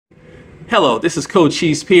Hello, this is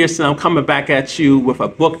Cochise Pearson. I'm coming back at you with a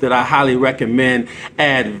book that I highly recommend,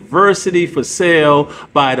 Adversity for Sale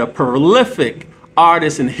by the prolific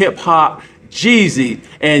artist in hip hop, Jeezy.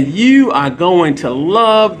 And you are going to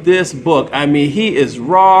love this book. I mean, he is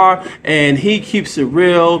raw and he keeps it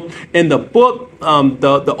real. In the book,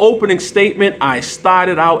 the opening statement, I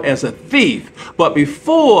started out as a thief. But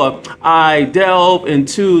before I delve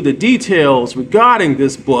into the details regarding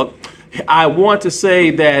this book, I want to say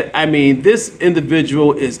that, I mean, this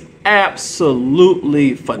individual is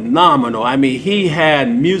absolutely phenomenal. I mean, he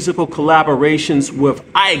had musical collaborations with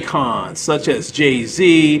icons such as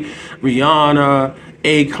Jay-Z, Rihanna,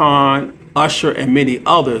 Akon, Usher, and many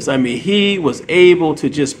others. I mean, he was able to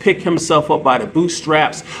just pick himself up by the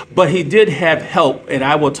bootstraps, but he did have help, and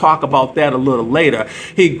I will talk about that a little later.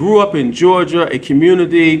 He grew up in Georgia, a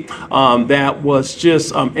community that was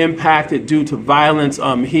just impacted due to violence.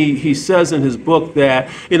 He says in his book that,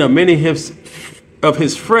 you know, many of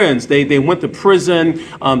his friends, they went to prison,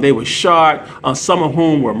 they were shot, some of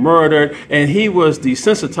whom were murdered, and he was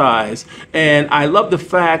desensitized. And I love the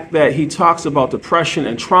fact that he talks about depression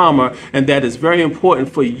and trauma, and that it's very important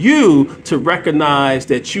for you to recognize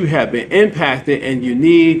that you have been impacted and you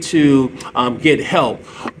need to get help.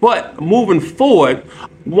 But moving forward,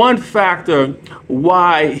 one factor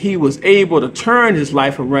why he was able to turn his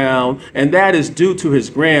life around, and that is due to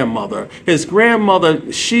his grandmother. His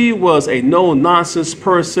grandmother, she was a no-nonsense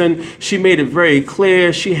person. She made it very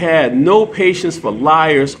clear she had no patience for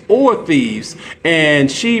liars or thieves,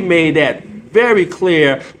 and she made that very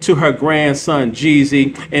clear to her grandson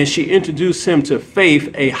Jeezy, and she introduced him to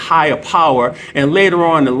faith, a higher power. And later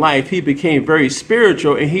on in life, he became very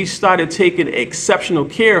spiritual, and he started taking exceptional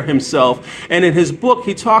care of himself. And in his book,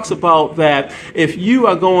 he talks about that if you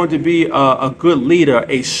are going to be a good leader,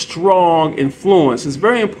 a strong influence, it's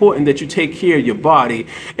very important that you take care of your body.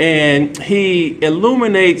 And he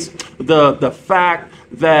illuminates the fact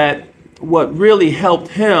that what really helped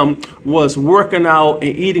him was working out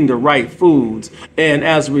and eating the right foods. And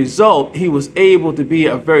as a result, he was able to be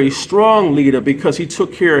a very strong leader because he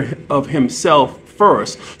took care of himself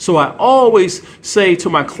first. So I always say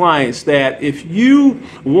to my clients that if you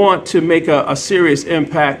want to make a serious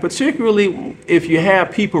impact, particularly if you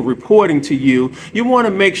have people reporting to you, you want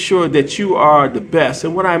to make sure that you are the best.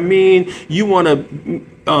 And what I mean, you want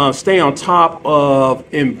to stay on top of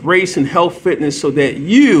embracing health fitness so that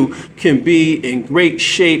you can be in great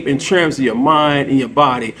shape in terms of your mind and your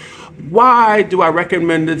body. Why do I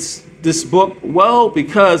recommend this book? Well,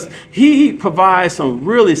 because he provides some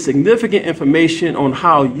really significant information on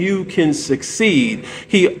how you can succeed.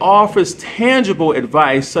 He offers tangible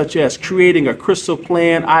advice such as creating a crystal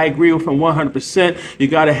plan. I agree with him 100%. You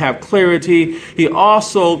got to have clarity. He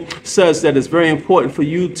also says that it's very important for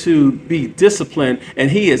you to be disciplined, and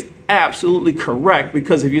he is absolutely correct,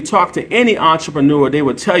 because if you talk to any entrepreneur, they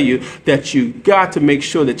will tell you that you got to make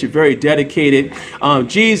sure that you're very dedicated.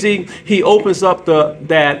 Jeezy, he opens up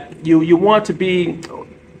that you want to be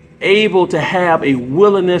able to have a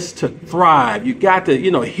willingness to thrive. You got to,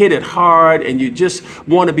 hit it hard, and you just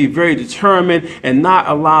want to be very determined and not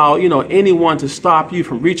allow, anyone to stop you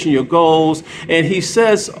from reaching your goals. And he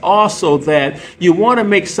says also that you want to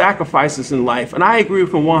make sacrifices in life. And I agree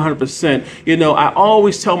with him 100%. I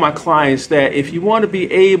always tell my clients that if you want to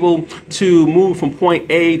be able to move from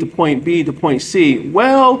point A to point B to point C,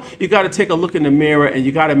 well, you got to take a look in the mirror and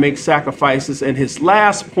you got to make sacrifices. And his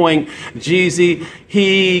last point, Jeezy,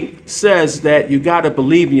 he says that you got to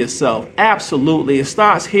believe in yourself. Absolutely. It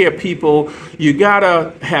starts here, people. You got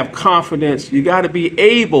to have confidence. You got to be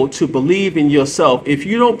able to believe in yourself. If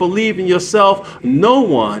you don't believe in yourself, no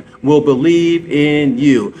one will believe in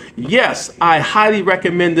you. Yes, I highly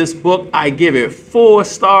recommend this book. I give it 4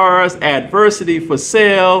 stars. Adversity for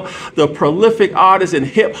Sale. The prolific artist in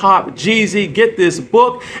hip hop, Jeezy. Get this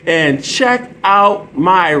book and check out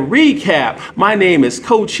my recap. My name is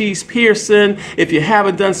Cochise Pearson. If you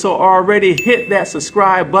haven't done so already, hit that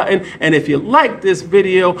subscribe button. And if you like this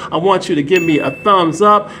video, I want you to give me a thumbs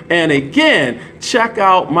up. And again, check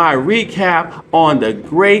out my recap on the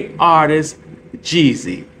great artist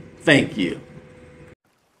Jeezy. Thank you.